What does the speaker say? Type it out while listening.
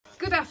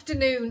Good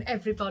afternoon,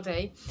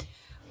 everybody.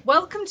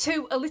 Welcome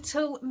to a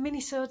little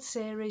mini-sode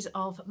series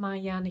of my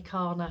Yarny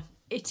Corner.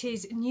 It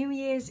is New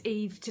Year's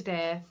Eve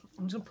today.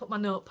 I'm just going to put my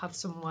notepad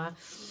somewhere.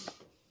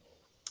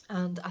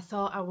 And I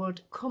thought I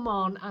would come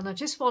on, and I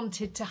just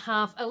wanted to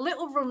have a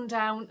little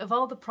rundown of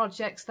all the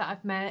projects that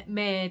I've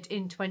made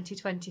in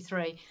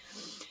 2023.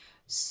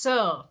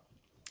 So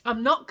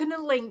I'm not going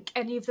to link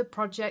any of the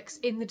projects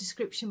in the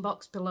description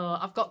box below.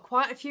 I've got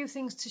quite a few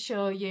things to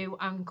show you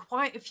and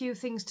quite a few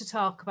things to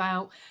talk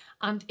about,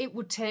 and it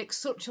would take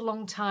such a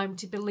long time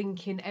to be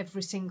linking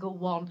every single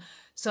one.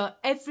 So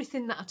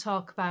everything that I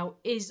talk about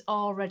is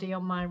already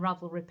on my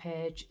Ravelry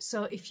page.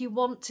 So if you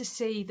want to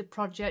see the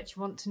project,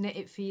 you want to knit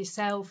it for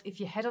yourself, if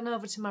you head on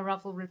over to my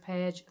Ravelry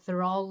page,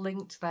 they're all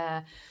linked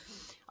there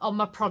on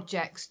my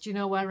projects. Do you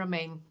know where I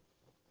mean?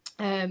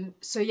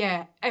 So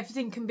yeah,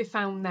 everything can be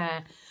found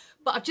there.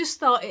 But I just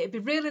thought it'd be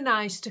really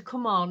nice to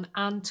come on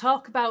and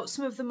talk about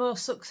some of the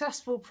most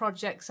successful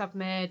projects I've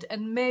made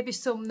and maybe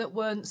some that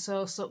weren't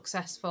so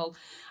successful.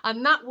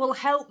 And that will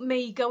help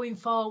me going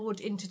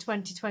forward into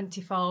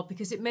 2024,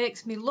 because it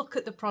makes me look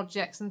at the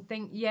projects and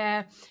think,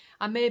 yeah,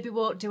 I maybe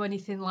won't do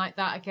anything like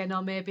that again,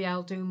 or maybe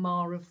I'll do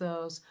more of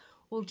those.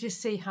 We'll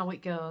just see how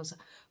it goes.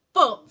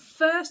 But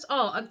first,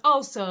 and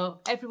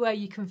also everywhere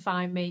you can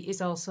find me is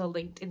also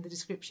linked in the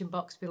description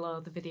box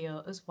below the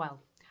video as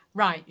well.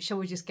 Right, shall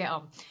we just get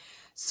on?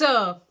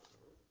 So,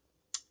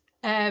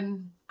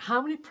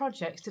 how many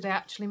projects did I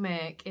actually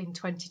make in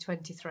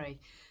 2023?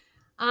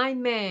 I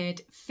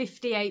made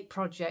 58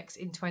 projects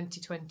in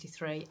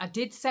 2023. I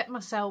did set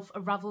myself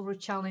a Ravelry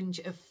challenge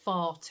of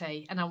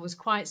 40, and I was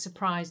quite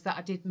surprised that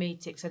I did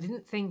meet it, because I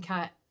didn't think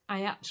I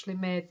actually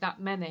made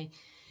that many.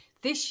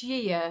 This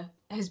year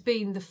has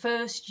been the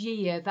first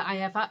year that I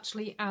have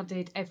actually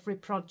added every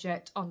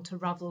project onto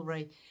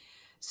Ravelry.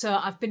 So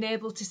I've been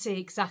able to see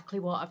exactly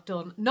what I've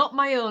done. Not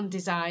my own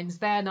designs,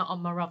 they're not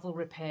on my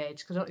Ravelry page,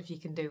 because I don't know if you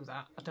can do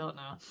that, I don't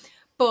know.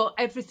 But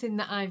everything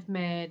that I've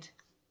made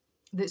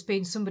that's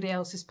been somebody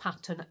else's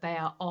pattern, they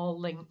are all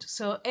linked.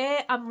 So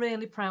I'm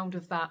really proud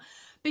of that,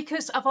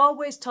 because I've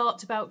always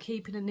talked about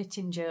keeping a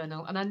knitting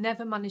journal and I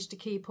never managed to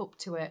keep up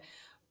to it.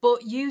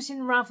 But using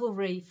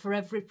Ravelry for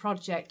every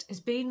project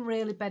has been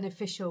really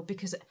beneficial,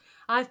 because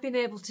I've been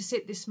able to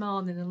sit this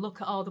morning and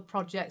look at all the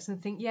projects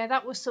and think, yeah,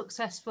 that was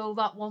successful,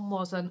 that one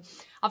wasn't.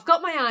 I've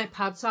got my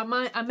iPad, so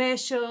I may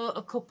show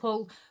a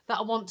couple that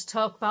I want to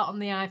talk about on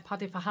the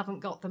iPad if I haven't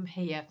got them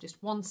here.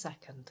 Just 1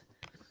 second.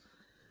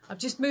 I've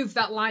just moved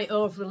that light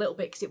over a little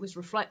bit because it was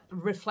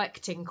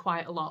reflecting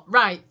quite a lot.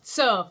 Right,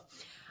 so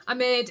I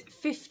made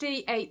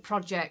 58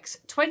 projects,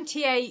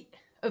 28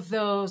 of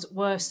those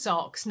were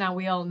socks. Now,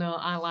 we all know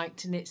I like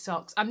to knit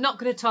socks. I'm not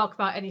going to talk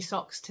about any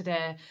socks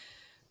today,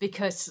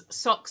 because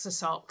socks are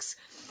socks.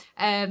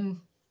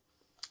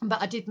 But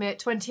I did make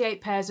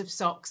 28 pairs of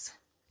socks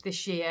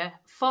this year,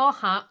 4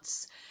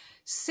 hats,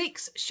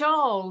 6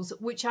 shawls,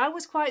 which I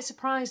was quite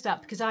surprised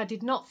at, because I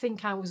did not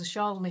think I was a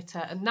shawl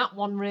knitter, and that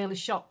one really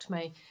shocked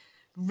me,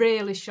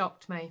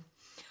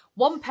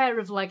 1 pair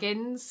of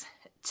leggings,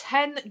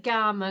 10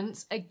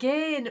 garments.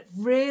 Again,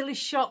 really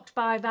shocked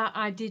by that.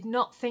 I did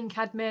not think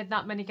I'd made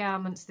that many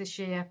garments this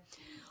year.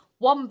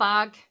 1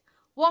 bag,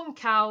 1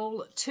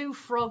 cowl, 2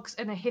 frogs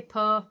and a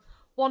hippo,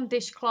 1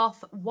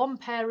 dishcloth, 1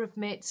 pair of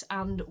mitts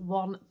and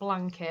 1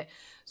 blanket.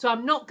 So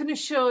I'm not going to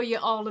show you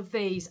all of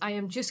these. I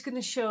am just going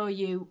to show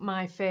you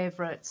my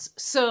favourites.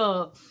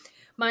 So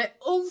my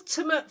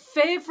ultimate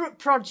favourite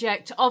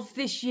project of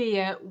this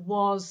year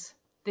was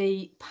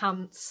the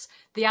pants,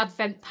 the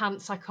Advent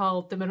pants I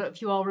called them. I don't know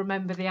if you all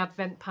remember the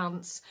Advent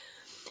pants.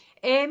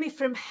 Amy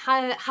from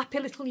Happy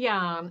Little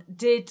Yarn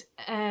did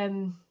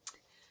an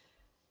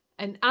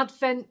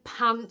Advent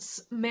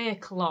pants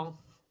make-along,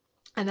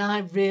 and I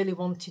really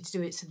wanted to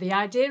do it. So the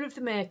idea of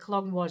the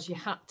make-along was you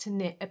had to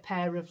knit a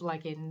pair of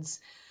leggings,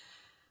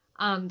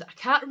 and I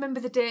can't remember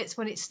the dates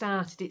when it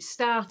started. It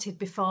started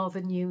before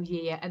the new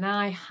year, and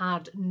I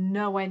had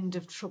no end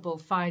of trouble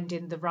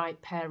finding the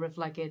right pair of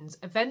leggings.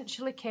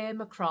 Eventually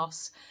came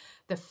across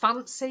the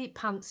Fancy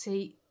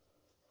Pantsy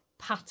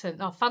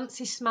pattern, or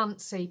Fancy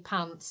Smancy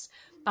pants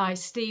by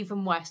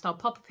Stephen West. I'll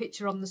pop a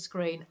picture on the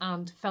screen,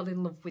 and fell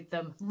in love with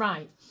them.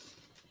 Right,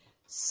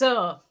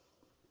 so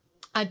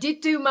I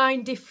did do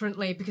mine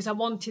differently, because I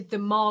wanted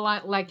them more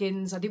like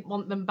leggings. I didn't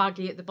want them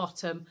baggy at the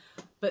bottom.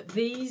 But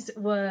these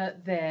were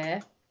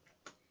there,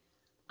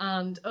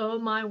 and oh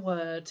my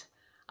word,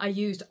 I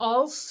used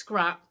all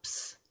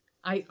scraps.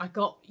 I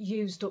got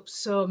used up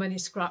so many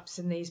scraps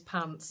in these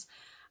pants,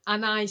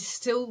 and I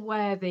still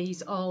wear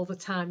these all the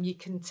time. You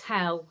can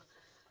tell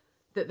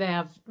that they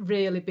have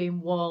really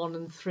been worn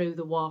and through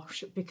the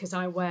wash, because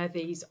I wear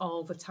these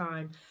all the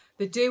time.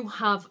 They do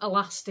have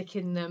elastic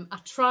in them. I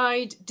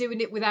tried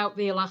doing it without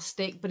the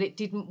elastic, but it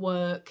didn't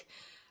work.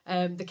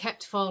 They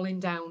kept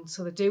falling down,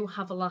 so they do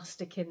have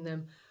elastic in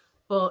them.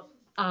 But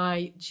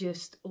I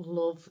just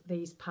love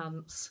these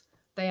pants.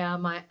 They are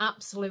my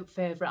absolute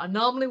favourite. I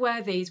normally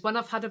wear these when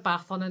I've had a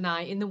bath on a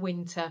night in the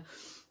winter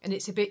and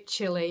it's a bit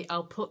chilly.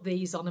 I'll put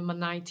these on and my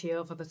nightie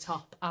over the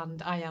top,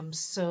 and I am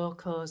so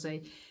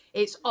cosy.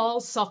 It's all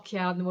sock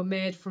yarn. They were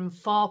made from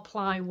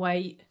 4-ply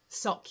weight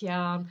sock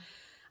yarn.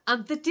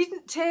 And they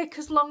didn't take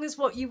as long as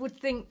what you would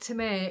think to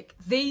make.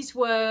 These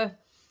were,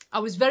 I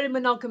was very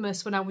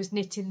monogamous when I was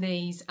knitting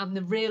these, and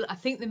I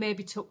think they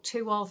maybe took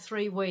 2 or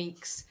 3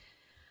 weeks,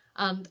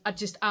 and I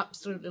just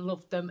absolutely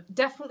loved them.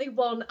 Definitely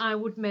one I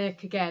would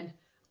make again.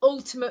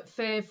 Ultimate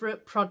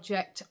favourite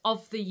project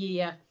of the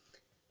year.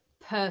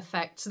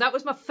 Perfect. So that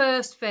was my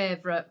first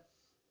favourite.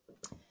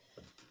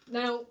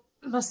 Now,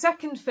 my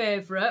second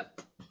favourite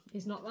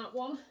is not that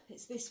one,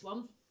 it's this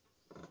one.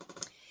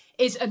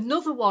 Is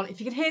another one, if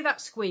you can hear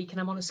that squeak,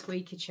 and I'm on a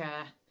squeaky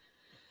chair.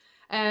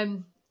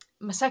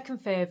 My second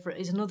favourite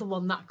is another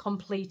one that I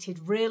completed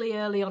really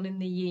early on in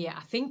the year.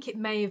 I think it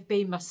may have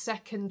been my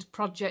second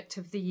project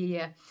of the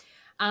year.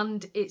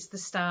 And it's the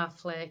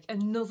Starflake,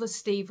 another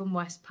Stephen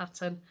West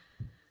pattern.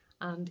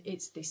 And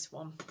it's this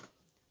one.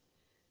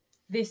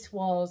 This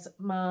was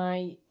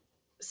my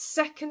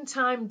second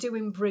time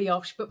doing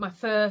brioche, but my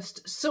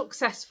first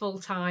successful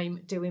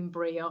time doing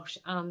brioche,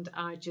 and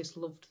I just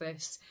loved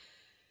this.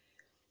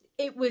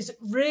 It was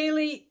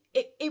really,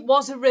 it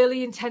was a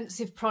really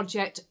intensive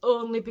project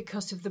only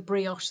because of the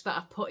brioche that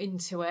I put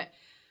into it,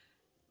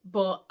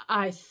 but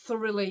I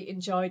thoroughly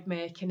enjoyed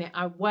making it.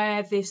 I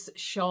wear this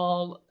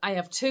shawl. I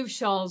have 2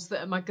 shawls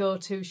that are my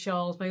go-to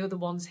shawls. My other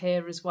one's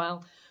here as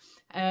well.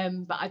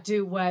 But I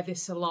do wear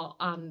this a lot,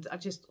 and I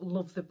just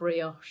love the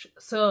brioche.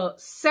 So,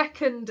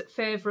 second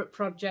favourite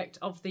project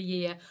of the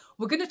year.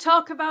 We're going to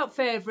talk about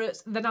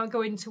favourites, then I'll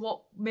go into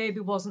what maybe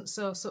wasn't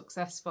so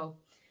successful.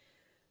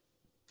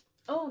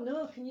 Oh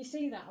no, can you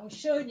see that? I was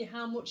showing you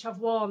how much I've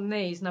worn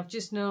these, and I've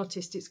just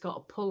noticed it's got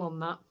a pull on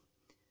that.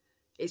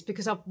 It's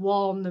because I've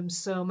worn them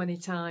so many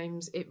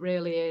times. It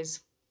really is.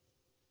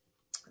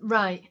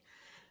 Right.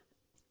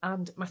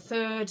 And my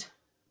third...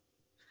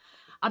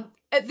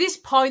 at this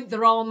point,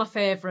 they're all my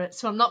favourites,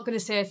 so I'm not going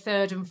to say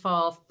third and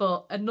fourth,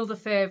 but another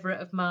favourite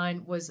of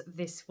mine was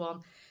this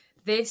one.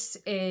 This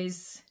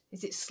is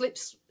it Slip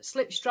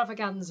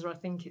Extravaganza, I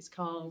think it's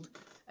called.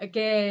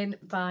 Again,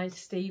 by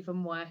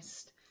Stephen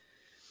West.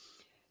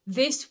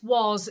 This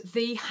was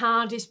the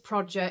hardest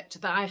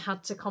project that I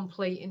had to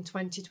complete in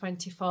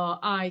 2024.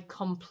 I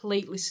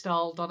completely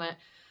stalled on it.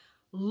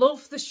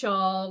 Love the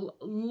shawl,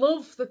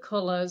 love the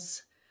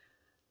colours.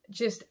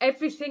 Just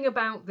everything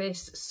about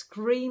this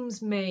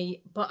screams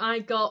me, but I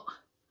got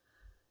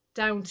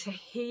down to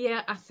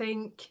here, I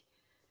think.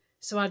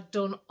 So I'd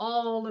done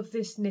all of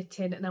this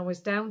knitting and I was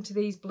down to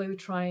these blue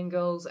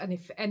triangles. And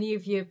if any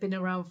of you have been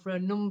around for a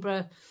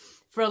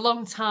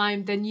long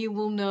time, then you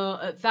will know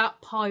at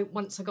that point,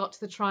 once I got to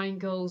the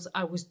triangles,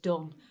 I was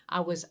done. I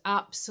was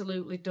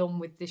absolutely done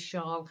with this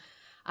shawl,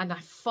 and I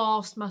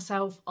forced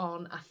myself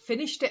on. I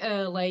finished it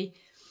early.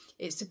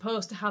 It's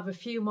supposed to have a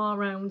few more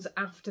rounds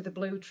after the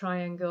blue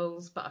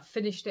triangles, but I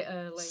finished it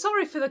early.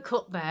 Sorry for the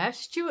cut there.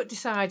 Stuart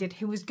decided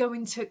he was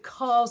going to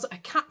cause a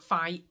cat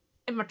fight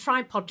and my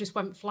tripod just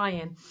went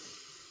flying.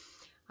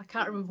 I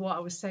can't remember what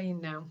I was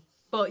saying now.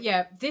 But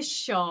yeah, this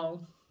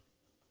shawl,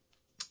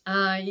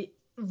 I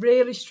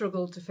really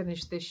struggled to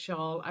finish this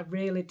shawl. I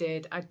really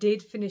did. I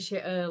did finish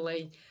it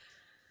early.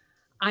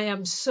 I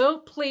am so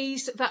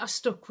pleased that I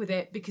stuck with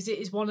it because it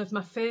is one of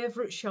my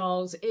favourite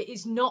shawls. It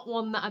is not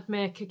one that I'd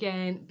make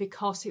again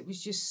because it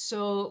was just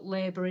so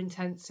labour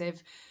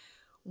intensive.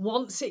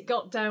 Once it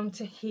got down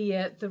to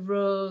here, the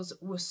rows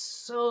were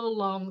so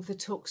long, they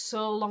took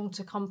so long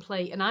to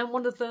complete. And I'm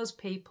one of those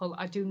people,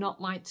 I do not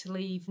like to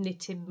leave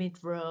knitting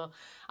mid-row.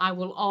 I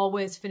will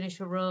always finish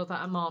a row that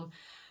I'm on.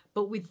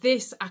 But with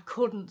this, I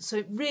couldn't. So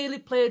it really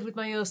played with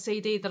my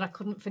OCD that I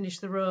couldn't finish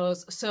the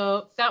rows.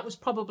 So that was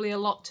probably a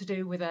lot to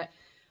do with it.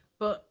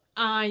 But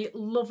I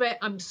love it.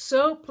 I'm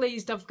so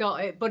pleased I've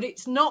got it. But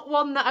it's not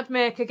one that I'd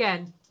make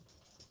again.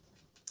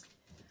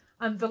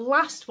 And the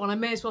last one, I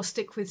may as well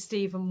stick with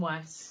Stephen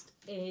West,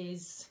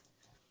 is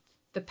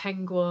the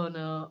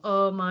Penguono.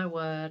 Oh my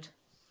word.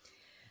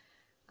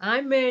 I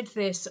made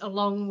this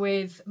along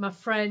with my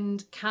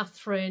friend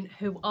Catherine,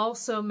 who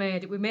also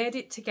made it. We made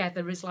it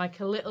together as like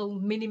a little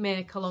mini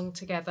make along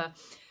together.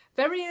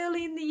 Very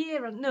early in the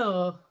year,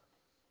 no,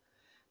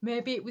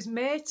 maybe it was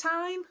May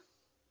time.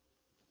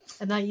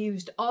 And I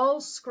used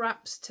all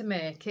scraps to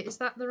make it. Is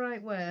that the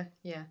right way?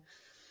 Yeah.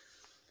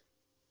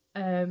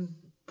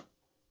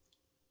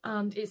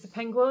 And it's the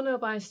Penguono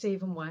by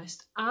Stephen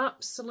West.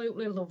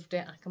 Absolutely loved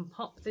it. I can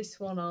pop this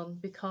one on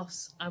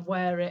because I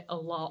wear it a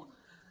lot.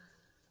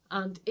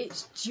 And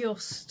it's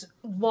just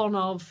one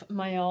of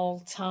my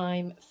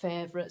all-time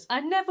favourites.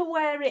 I never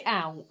wear it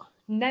out.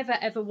 Never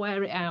ever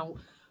wear it out.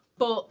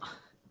 But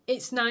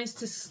it's nice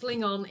to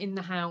sling on in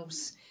the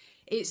house.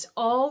 It's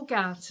all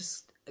garter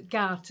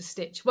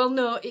stitch. Well,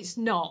 no, it's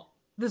not.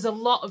 There's a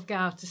lot of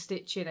garter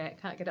stitch in it.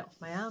 Can't get it off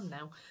my arm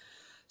now.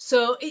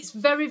 So it's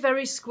very,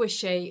 very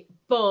squishy,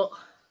 but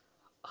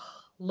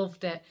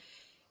loved it.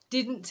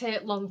 Didn't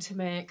take long to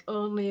make,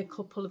 only a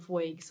couple of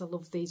weeks. I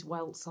love these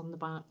welts on the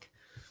back.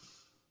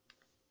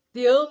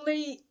 The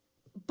only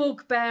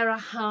bugbear I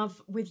have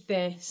with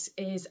this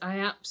is I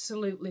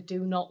absolutely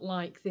do not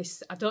like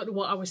this. I don't know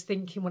what I was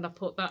thinking when I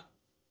put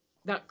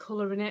that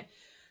colour in it,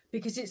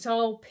 because it's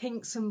all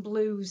pinks and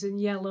blues and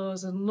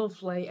yellows and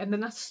lovely. And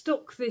then I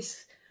stuck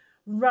this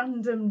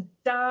random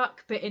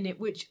dark bit in it,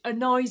 which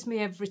annoys me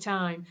every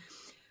time.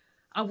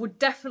 I would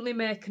definitely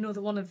make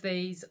another one of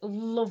these.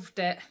 Loved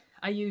it.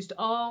 I used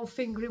all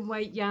fingering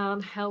weight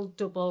yarn, held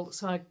double,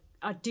 so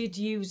I did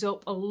use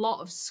up a lot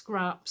of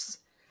scraps.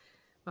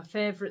 My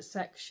favourite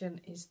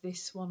section is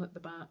this one at the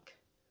back.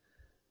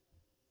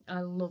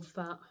 I love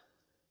that.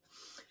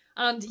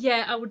 And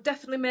yeah, I would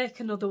definitely make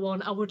another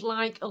one. I would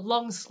like a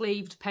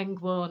long-sleeved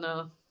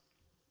penguono.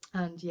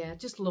 And yeah,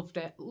 just loved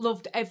it.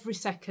 Loved every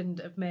second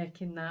of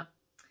making that.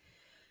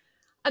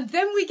 And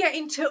then we get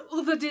into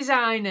other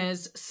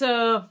designers.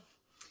 So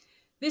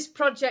this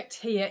project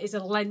here is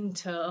a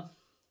lento.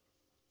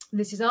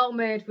 This is all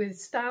made with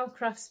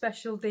Stylecraft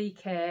Special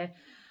DK.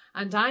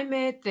 And I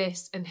made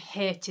this and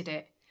hated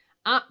it.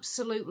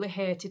 Absolutely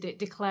hated it.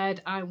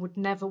 Declared I would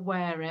never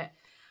wear it.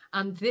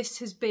 And this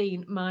has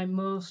been my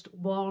most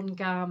worn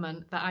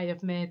garment that I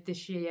have made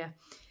this year.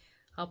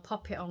 I'll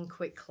pop it on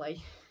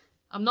quickly.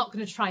 I'm not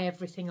going to try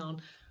everything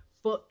on,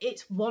 but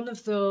it's one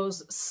of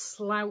those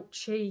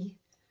slouchy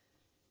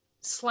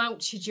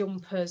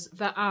jumpers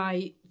that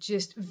I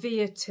just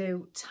veer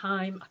to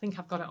time. I think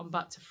I've got it on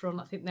back to front.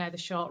 I think they're the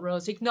short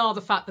rows. Ignore the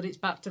fact that it's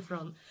back to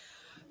front.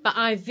 But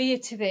I veer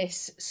to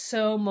this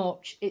so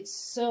much. It's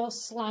so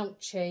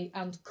slouchy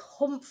and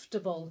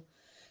comfortable.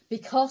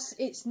 Because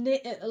it's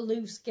knit at a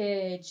loose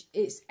gauge,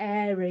 it's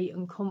airy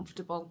and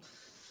comfortable.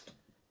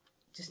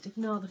 Just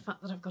ignore the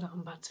fact that I've got it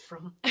on back to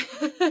front.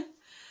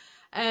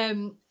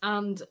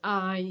 And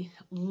I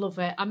love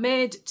it. I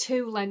made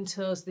 2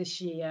 lentos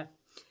this year.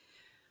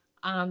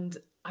 And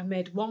I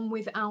made one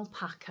with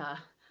alpaca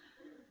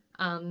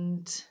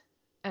and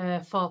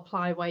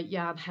 4-ply weight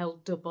yarn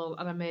held double.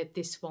 And I made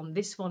this one.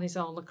 This one is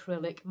all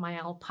acrylic. My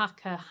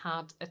alpaca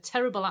had a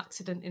terrible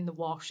accident in the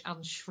wash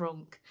and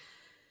shrunk.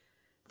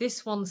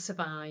 This one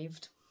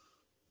survived,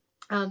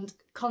 and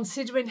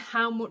considering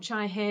how much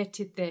I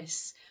hated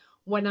this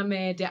when I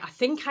made it, I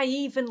think I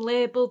even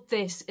labelled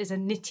this as a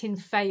knitting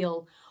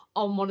fail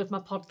on one of my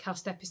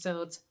podcast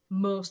episodes,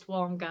 most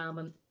worn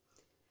garment.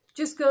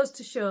 Just goes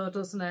to show,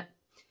 doesn't it?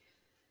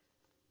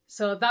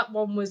 So that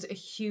one was a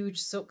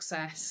huge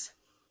success.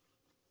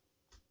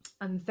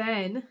 And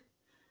then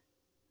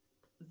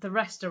the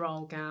rest are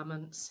all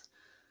garments.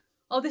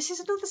 Oh, this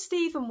is another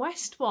Stephen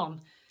West one.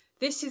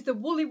 This is the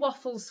Woolly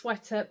Waffle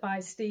Sweater by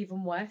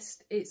Stephen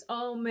West. It's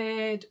all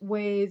made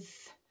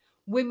with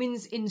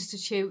Women's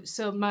Institute.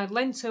 So my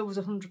lento was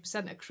 100%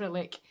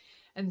 acrylic.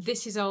 And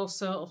this is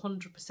also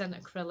 100%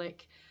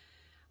 acrylic.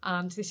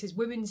 And this is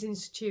Women's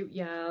Institute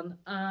yarn.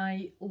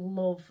 I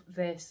love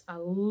this. I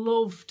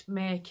loved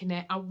making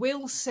it. I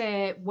will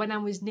say when I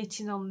was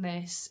knitting on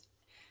this,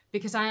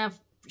 because I have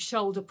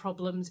shoulder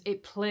problems,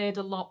 it played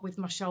a lot with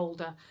my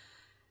shoulder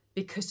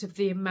because of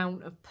the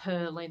amount of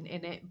purling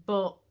in it.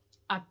 But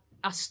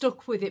I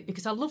stuck with it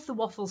because I love the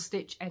waffle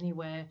stitch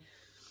anyway.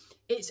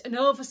 It's an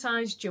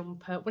oversized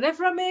jumper.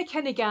 Whenever I make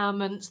any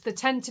garments, they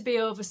tend to be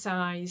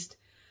oversized,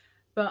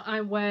 but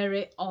I wear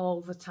it all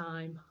the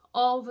time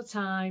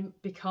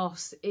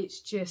because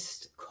it's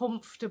just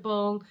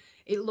comfortable.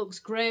 It looks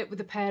great with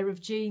a pair of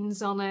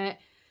jeans on it,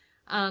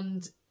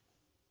 and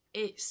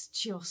it's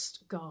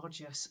just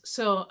gorgeous.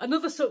 So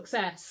another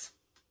success.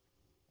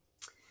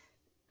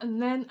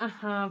 And then I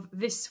have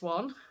this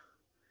one,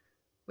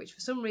 which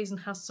for some reason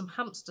has some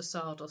hamster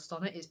sawdust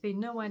on it. It's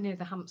been nowhere near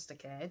the hamster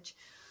cage.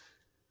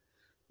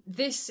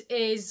 This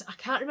is, I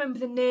can't remember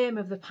the name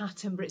of the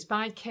pattern, but it's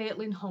by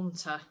Caitlin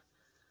Hunter.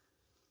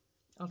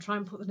 I'll try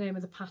and put the name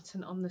of the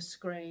pattern on the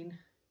screen.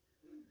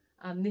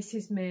 And this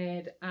is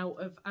made out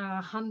of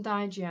our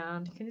hand-dyed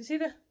yarn. Can you see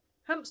the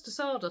hamster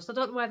sawdust? I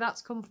don't know where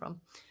that's come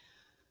from.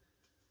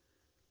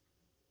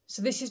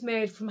 So this is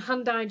made from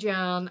hand-dyed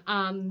yarn,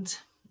 and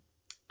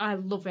I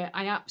love it.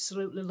 I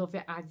absolutely love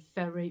it. I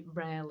very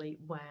rarely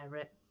wear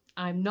it.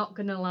 I'm not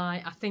going to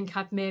lie. I think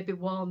I've maybe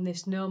worn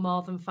this no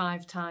more than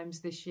 5 times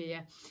this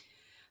year.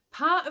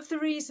 Part of the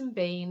reason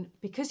being,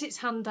 because it's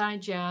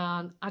hand-dyed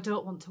yarn, I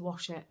don't want to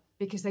wash it,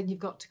 because then you've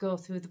got to go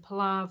through the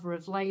palaver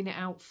of laying it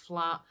out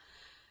flat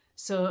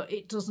so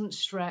it doesn't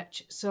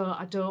stretch. So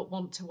I don't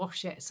want to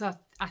wash it. So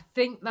I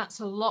think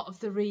that's a lot of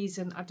the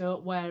reason I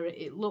don't wear it.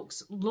 It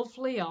looks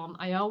lovely on.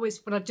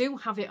 When I do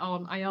have it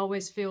on, I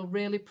always feel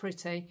really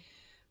pretty.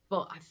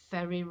 But I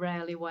very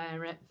rarely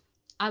wear it.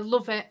 I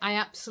love it. I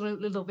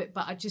absolutely love it,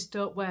 but I just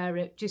don't wear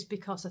it just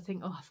because I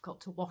think, oh, I've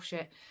got to wash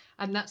it.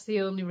 And that's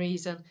the only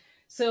reason.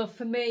 So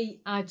for me,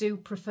 I do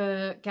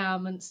prefer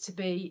garments to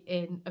be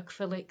in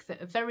acrylic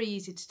that are very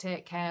easy to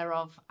take care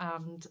of,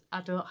 and I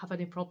don't have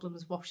any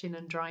problems washing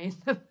and drying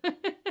them.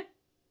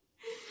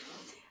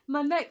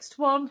 My next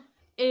one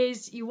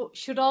is, you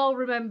should all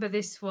remember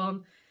this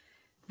one.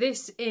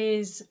 This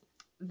is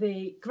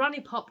the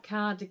Granny Pop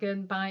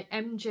cardigan by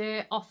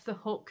MJ Off the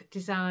Hook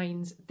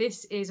Designs.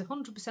 This is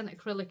 100%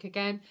 acrylic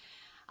again,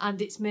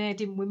 and it's made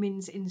in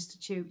Women's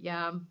Institute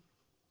yarn.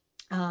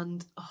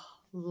 And oh,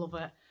 love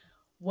it.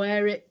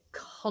 Wear it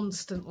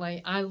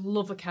constantly. I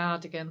love a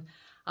cardigan.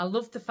 I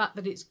love the fact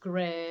that it's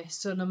grey,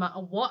 so no matter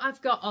what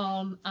I've got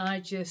on,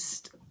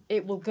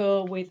 it will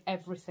go with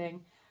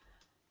everything.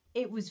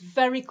 It was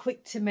very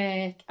quick to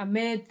make. I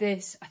made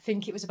this, I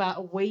think it was about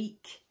a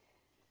week,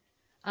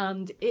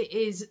 and it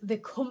is the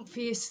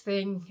comfiest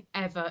thing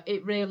ever.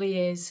 It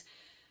really is.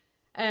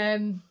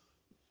 I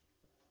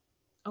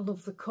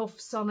love the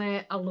cuffs on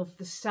it. I love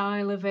the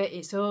style of it.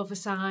 It's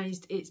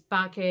oversized, it's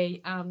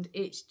baggy, and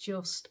it's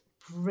just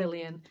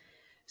brilliant.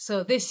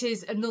 So this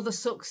is another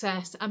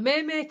success. I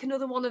may make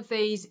another one of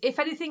these. If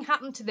anything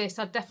happened to this,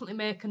 I'd definitely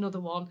make another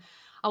one.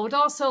 I would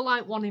also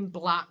like one in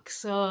black.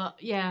 So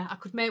yeah, I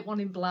could make one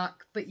in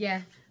black. But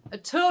yeah, a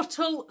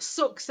total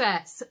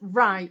success.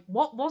 Right,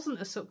 what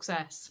wasn't a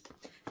success?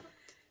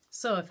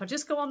 So if I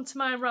just go on to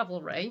my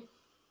Ravelry,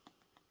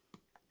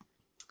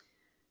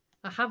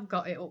 I have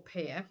got it up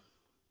here.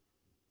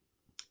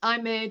 I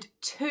made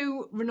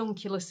 2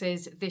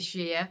 ranunculuses this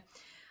year.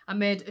 I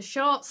made a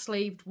short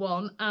sleeved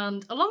one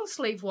and a long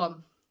sleeve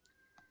one.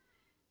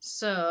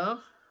 So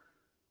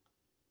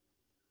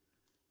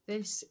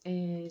this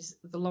is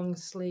the long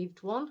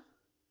sleeved one.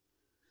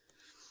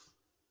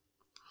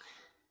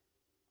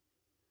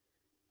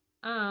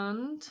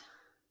 And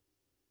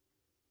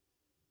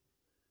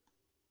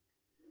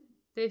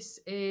this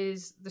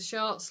is the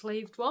short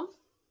sleeved one.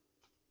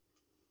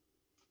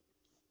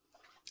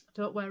 I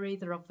don't wear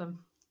either of them.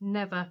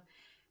 Never.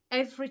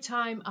 Every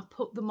time I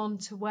put them on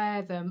to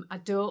wear them, I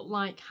don't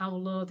like how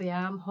low the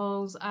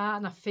armholes are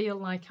and I feel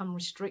like I'm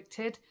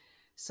restricted.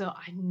 So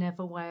I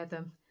never wear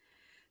them.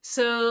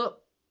 So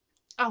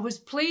I was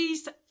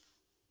pleased.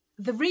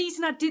 The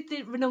reason I did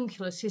the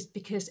ranunculus is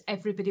because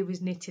everybody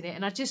was knitting it.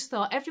 And I just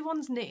thought,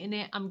 everyone's knitting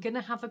it, I'm going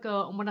to have a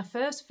go. And when I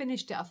first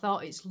finished it, I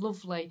thought it's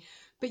lovely.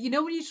 But you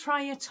know when you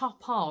try a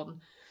top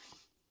on,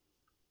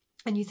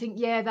 and you think,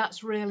 yeah,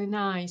 that's really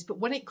nice. But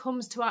when it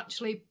comes to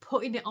actually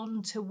putting it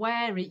on to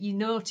wear it, you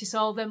notice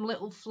all them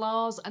little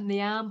flaws, and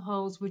the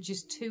armholes were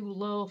just too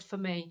low for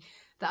me,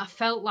 that I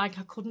felt like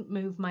I couldn't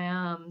move my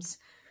arms.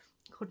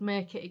 Could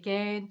make it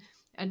again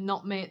and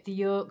not make the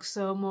yoke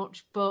so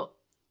much, but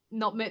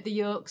not make the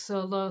yoke so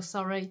low,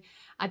 sorry.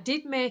 I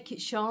did make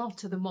it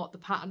shorter than what the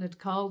pattern had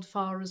called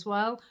for as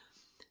well.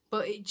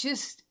 But it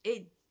just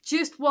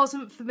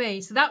wasn't for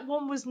me. So that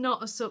one was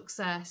not a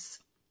success.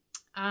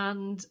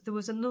 And there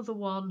was another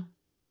one.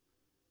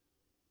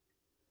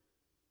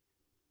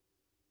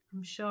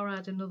 I'm sure I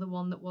had another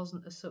one that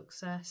wasn't a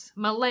success.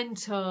 My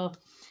lento.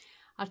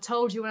 I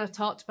told you when I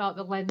talked about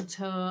the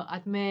lento,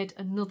 I'd made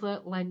another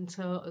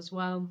lento as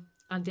well.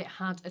 And it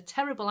had a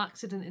terrible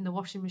accident in the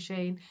washing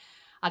machine.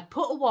 I'd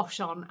put a wash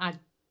on.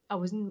 I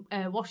was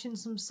washing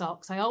some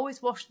socks. I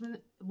always wash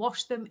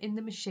them in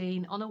the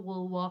machine on a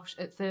wool wash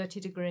at 30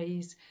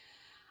 degrees.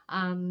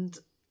 And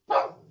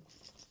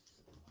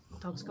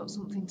dog's got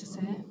something to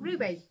say.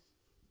 Ruby.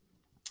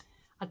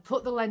 I'd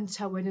put the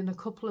lento in and a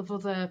couple of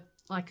other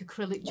like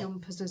acrylic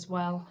jumpers as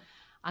well,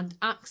 and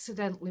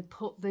accidentally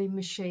put the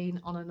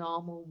machine on a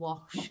normal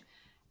wash.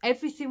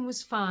 Everything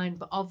was fine,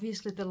 but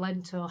obviously the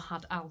lento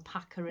had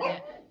alpaca in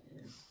it.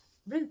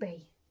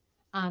 Ruby.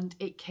 And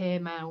it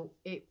came out.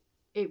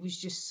 It was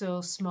just so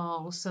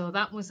small. So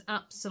that was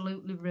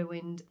absolutely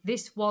ruined.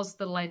 This was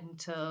the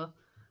lento.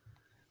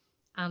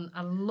 And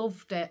I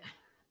loved it.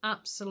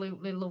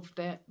 Absolutely loved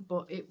it,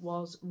 but it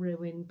was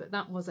ruined. But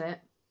that was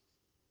it.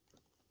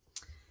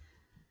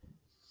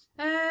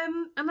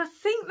 And I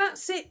think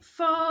that's it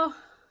for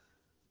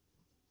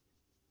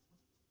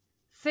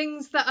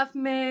things that I've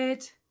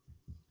made.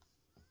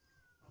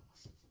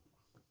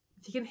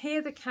 If you can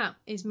hear the cat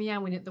is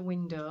meowing at the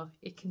window,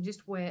 it can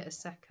just wait a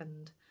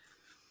second.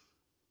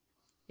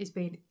 It's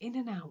been in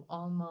and out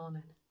all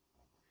morning.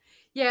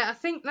 Yeah, I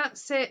think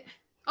that's it.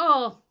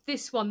 Oh,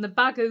 this one, the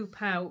Bagoo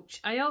pouch.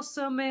 I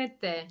also made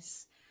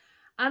this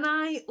and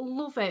I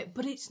love it,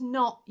 but it's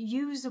not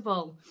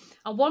usable.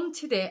 I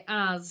wanted it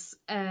as,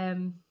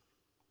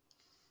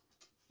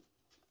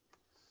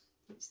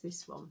 it's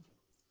this one.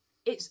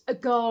 It's a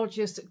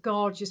gorgeous,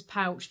 gorgeous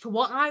pouch. For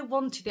what I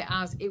wanted it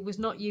as, it was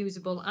not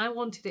usable. I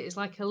wanted it as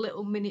like a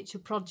little miniature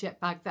project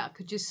bag that I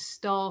could just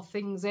store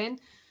things in.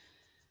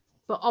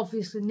 But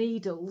obviously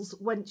needles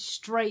went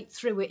straight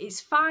through it. It's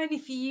fine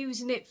if you're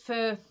using it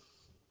for,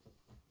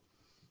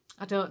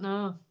 I don't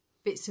know,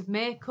 bits of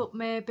makeup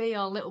maybe,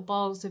 or little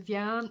balls of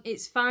yarn.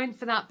 It's fine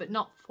for that, but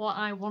not for what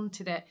I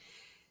wanted it.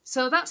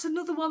 So that's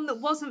another one that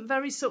wasn't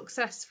very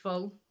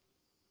successful.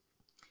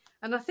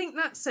 And I think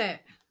that's it.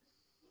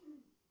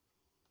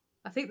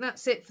 I think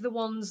that's it for the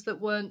ones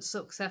that weren't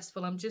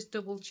successful. I'm just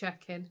double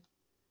checking.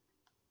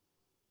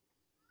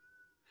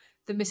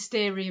 The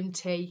Mysterium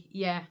Tea.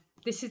 Yeah,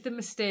 this is the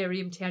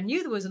Mysterium Tea. I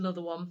knew there was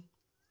another one.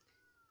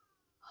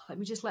 Let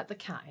me just let the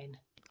cat in.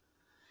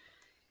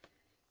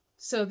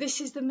 So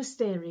this is the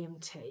Mysterium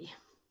Tea.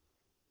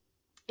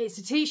 It's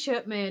a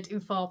t-shirt made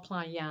in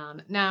 4-ply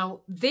yarn.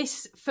 Now,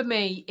 this for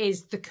me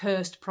is the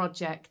cursed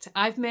project.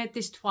 I've made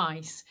this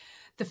twice.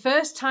 The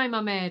first time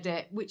I made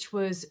it, which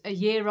was a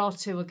year or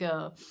two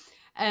ago,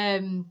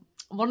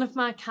 one of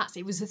my cats,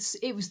 it was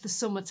the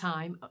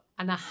summertime,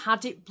 and I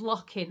had it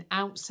blocking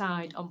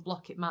outside on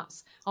blocking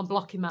mats.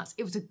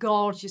 It was a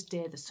gorgeous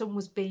day. The sun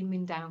was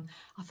beaming down.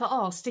 I thought,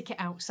 oh, I'll stick it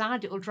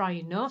outside. It'll dry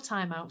in no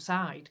time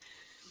outside.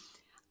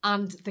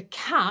 And the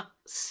cat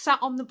sat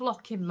on the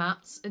blocking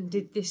mats and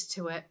did this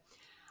to it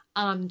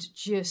and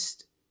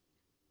just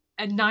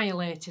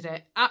annihilated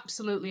it.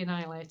 Absolutely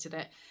annihilated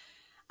it.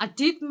 I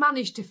did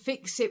manage to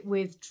fix it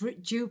with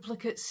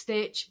duplicate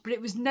stitch, but it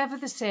was never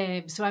the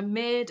same. So I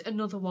made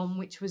another one,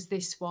 which was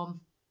this one.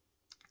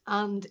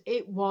 And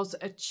it was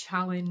a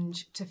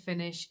challenge to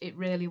finish. It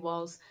really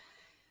was.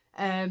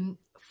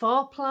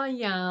 4-ply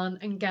yarn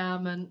and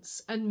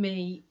garments and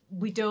me,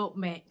 we don't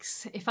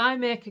mix. If I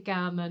make a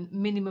garment,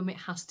 minimum it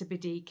has to be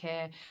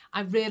DK.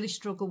 I really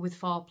struggle with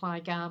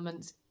 4-ply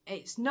garments.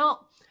 It's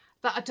not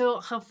that I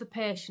don't have the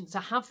patience.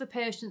 I have the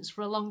patience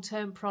for a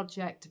long-term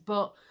project,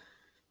 but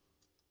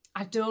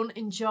I don't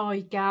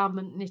enjoy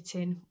garment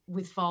knitting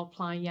with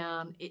 4-ply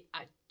yarn.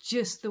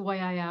 Just the way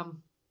I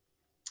am.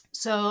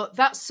 So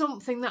that's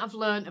something that I've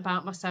learned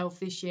about myself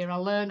this year. I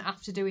learned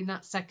after doing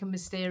that second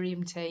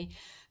Mysterium tee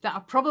that I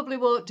probably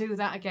won't do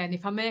that again.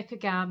 If I make a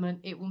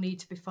garment, it will need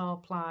to be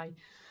 4-ply.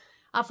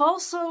 I've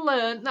also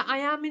learned that I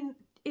am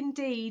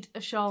indeed a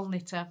shawl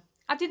knitter.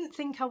 I didn't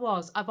think I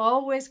was. I've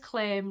always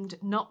claimed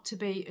not to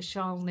be a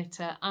shawl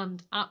knitter,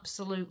 and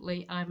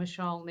absolutely I'm a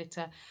shawl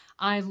knitter.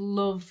 I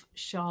love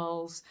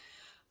shawls.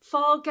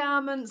 For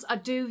garments, I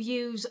do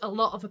use a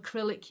lot of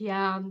acrylic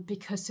yarn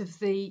because of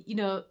the,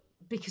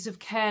 because of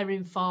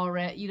caring for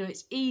it.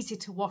 It's easy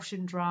to wash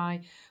and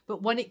dry,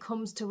 but when it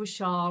comes to a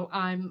shawl,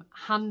 I'm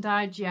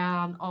hand-dyed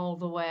yarn all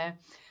the way.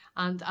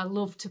 And I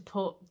love to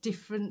put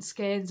different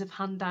skeins of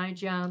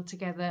hand-dyed yarn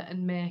together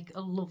and make a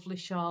lovely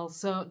shawl.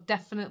 So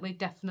definitely,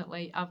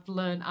 I've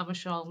learned I'm a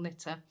shawl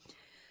knitter.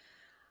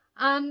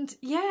 And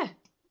yeah,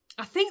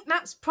 I think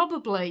that's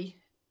probably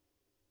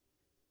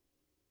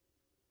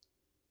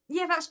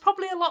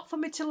a lot for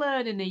me to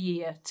learn in a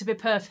year, to be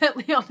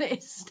perfectly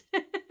honest.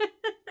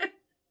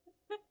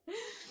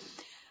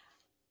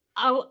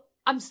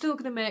 I'm still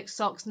going to make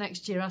socks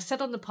next year. I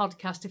said on the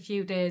podcast a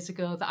few days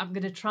ago that I'm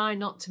going to try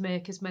not to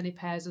make as many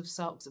pairs of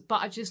socks,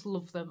 but I just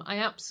love them. I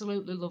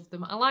absolutely love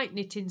them. I like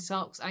knitting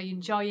socks. I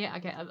enjoy it. I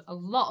get a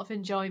lot of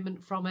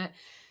enjoyment from it.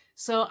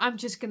 So I'm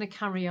just going to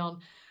carry on.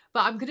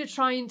 But I'm going to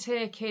try and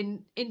take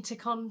into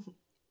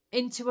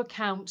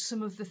account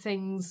some of the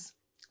things,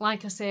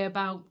 like I say,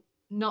 about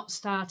not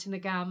starting a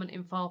garment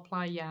in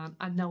 4-ply yarn.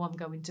 I know I'm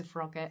going to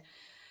frog it.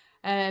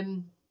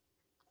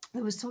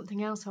 There was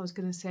something else I was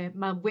going to say.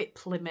 My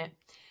whip limit.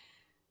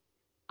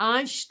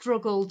 I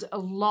struggled a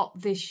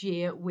lot this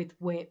year with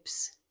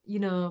whips.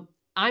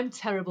 I'm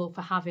terrible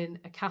for having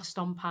a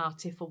cast-on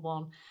party for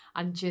one.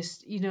 And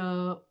just,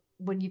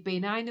 when you've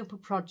been eyeing up a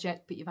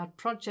project, but you've had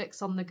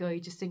projects on the go, you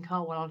just think,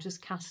 oh, well, I'll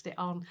just cast it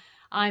on.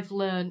 I've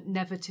learned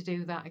never to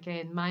do that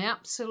again. My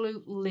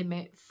absolute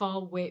limit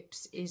for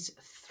whips is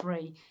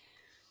 3.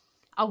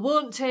 I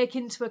won't take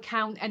into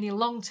account any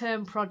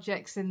long-term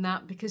projects in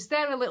that because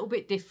they're a little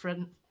bit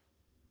different.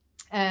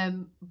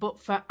 But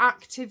for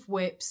active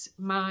whips,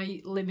 my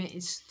limit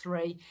is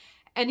 3.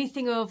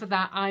 Anything over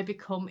that, I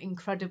become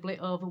incredibly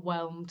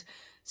overwhelmed.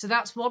 So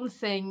that's one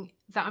thing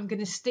that I'm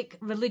going to stick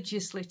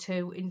religiously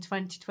to in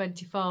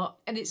 2024.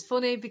 And it's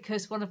funny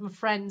because one of my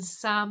friends,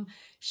 Sam,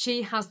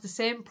 she has the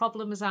same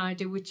problem as I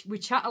do. We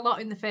chat a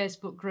lot in the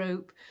Facebook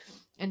group,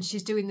 and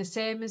she's doing the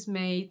same as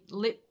me.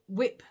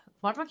 Whip.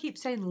 Why do I keep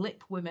saying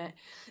lip limit?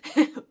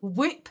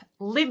 Whip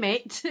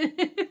limit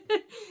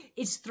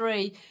is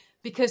 3.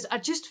 Because I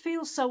just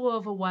feel so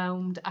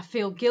overwhelmed. I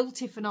feel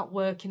guilty for not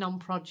working on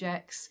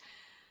projects.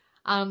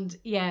 And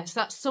yes,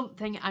 that's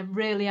something I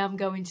really am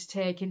going to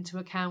take into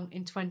account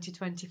in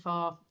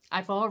 2024.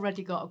 I've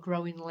already got a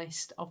growing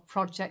list of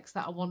projects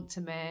that I want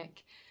to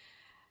make.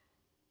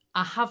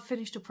 I have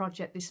finished a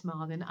project this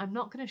morning. I'm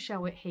not going to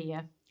show it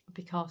here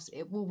because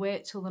it will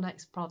wait till the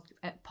next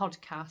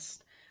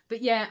podcast.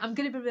 But yeah, I'm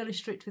going to be really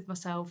strict with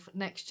myself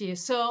next year.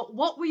 So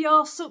what were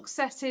your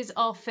successes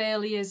or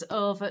failures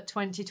over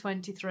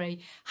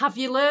 2023? Have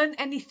you learned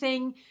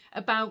anything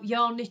about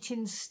your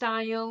knitting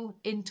style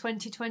in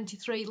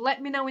 2023?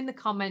 Let me know in the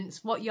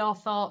comments what your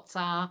thoughts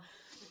are.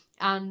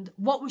 And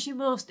what was your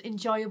most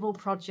enjoyable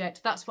project?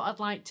 That's what I'd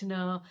like to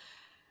know.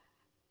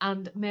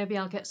 And maybe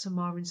I'll get some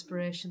more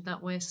inspiration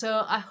that way.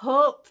 So I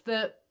hope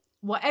that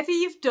whatever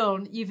you've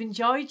done, you've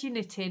enjoyed your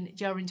knitting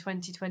during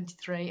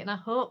 2023, and I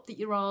hope that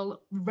you're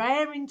all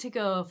raring to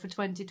go for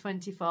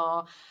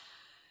 2024.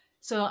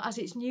 So as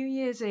it's New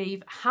Year's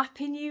Eve,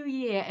 Happy New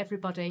Year,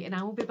 everybody, and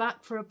I will be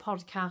back for a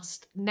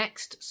podcast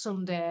next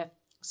Sunday.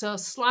 So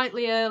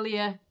slightly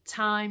earlier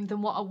time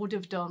than what I would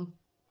have done.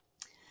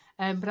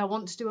 But I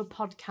want to do a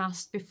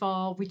podcast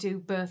before we do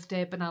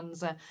Birthday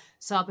Bonanza.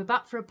 So I'll be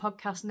back for a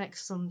podcast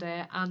next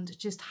Sunday and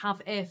just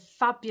have a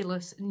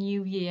fabulous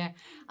new year.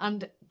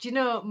 And do you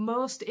know,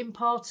 most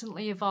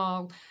importantly of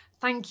all,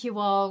 thank you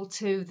all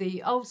to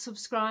the old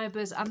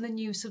subscribers and the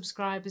new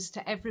subscribers,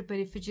 to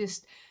everybody for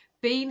just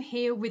being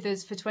here with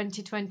us for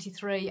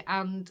 2023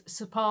 and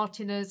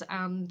supporting us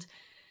and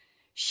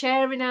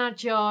sharing our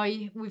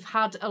joy. We've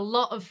had a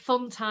lot of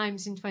fun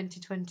times in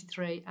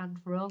 2023 and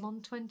roll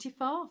on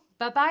 24.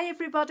 Bye bye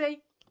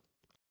everybody.